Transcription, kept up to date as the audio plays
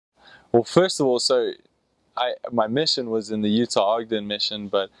Well, first of all, my mission was in the Utah Ogden Mission,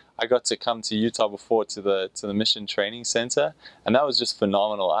 but I got to come to Utah before to the Mission Training Center, and that was just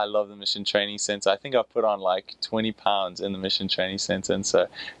phenomenal. I love the Mission Training Center. I think I put on like 20 pounds in the Mission Training Center, and so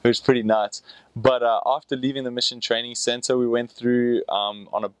it was pretty nuts. But after leaving the Mission Training Center, we went through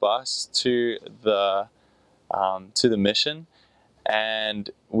on a bus to the mission, and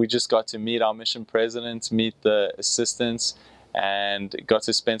we just got to meet our mission presidents, meet the assistants, and got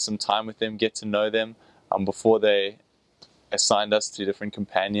to spend some time with them, get to know them before they assigned us to different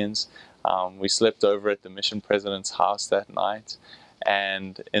companions. We slept over at the mission president's house that night,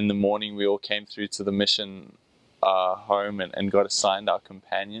 and in the morning we all came through to the mission home and got assigned our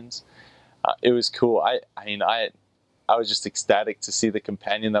companions. It was cool. I was just ecstatic to see the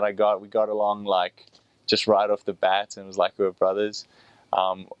companion that I got. We got along like just right off the bat, and it was like we were brothers.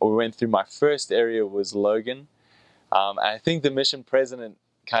 We went through, my first area was Logan. And I think the mission president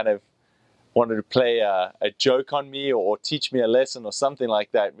kind of wanted to play a joke on me, or teach me a lesson or something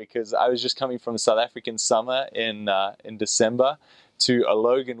like that, because I was just coming from a South African summer in December to a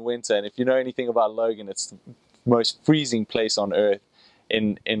Logan winter. And if you know anything about Logan, it's the most freezing place on earth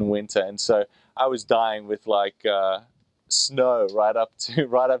in winter. And so I was dying with like snow right up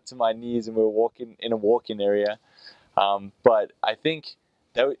to my knees, and we were walking in a walking area. But I think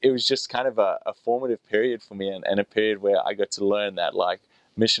that it was just kind of a formative period for me, and a period where I got to learn that like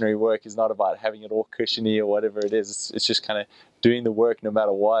missionary work is not about having it all cushiony or whatever it is. It's just kind of doing the work no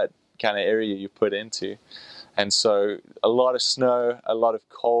matter what kind of area you put into. And so a lot of snow, a lot of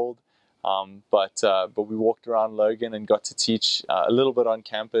cold, but we walked around Logan and got to teach a little bit on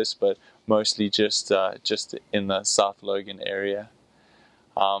campus, but mostly just in the South Logan area.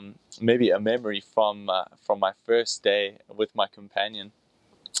 Maybe a memory from my first day with my companion.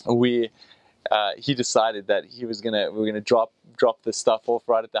 He decided that we were gonna drop the stuff off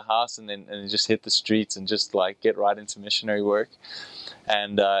right at the house, and then just hit the streets and just like get right into missionary work.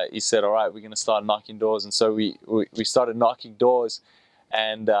 And he said, "All right, we're gonna start knocking doors." And so we started knocking doors,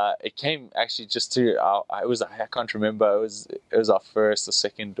 and it came actually just to I can't remember, it was our first or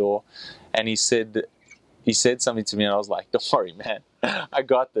second door, and he said something to me, and I was like, "Don't worry, man, I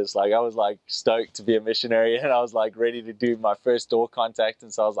got this." Like, I was like stoked to be a missionary, and I was like ready to do my first door contact.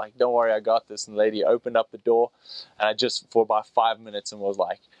 And so I was like, "Don't worry, I got this." And the lady opened up the door, and I just, for about 5 minutes, and was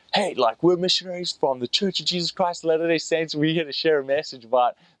like, "Hey, like, we're missionaries from the Church of Jesus Christ of Latter-day Saints. We're here to share a message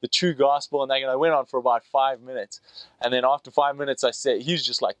about the true gospel." And I went on for about 5 minutes. And then after 5 minutes, I said, he was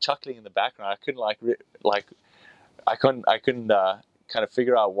just like chuckling in the background. I couldn't I couldn't kind of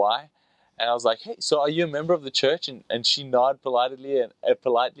figure out why. And I was like, "Hey, so are you a member of the church?" And she nodded politely,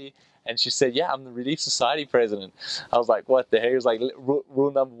 and she said, "Yeah, I'm the Relief Society president." I was like, "What the heck?" It was like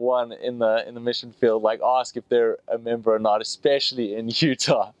rule number one in the mission field, like, ask if they're a member or not, especially in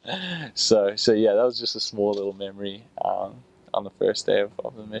Utah. So yeah, that was just a small little memory on the first day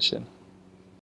of the mission.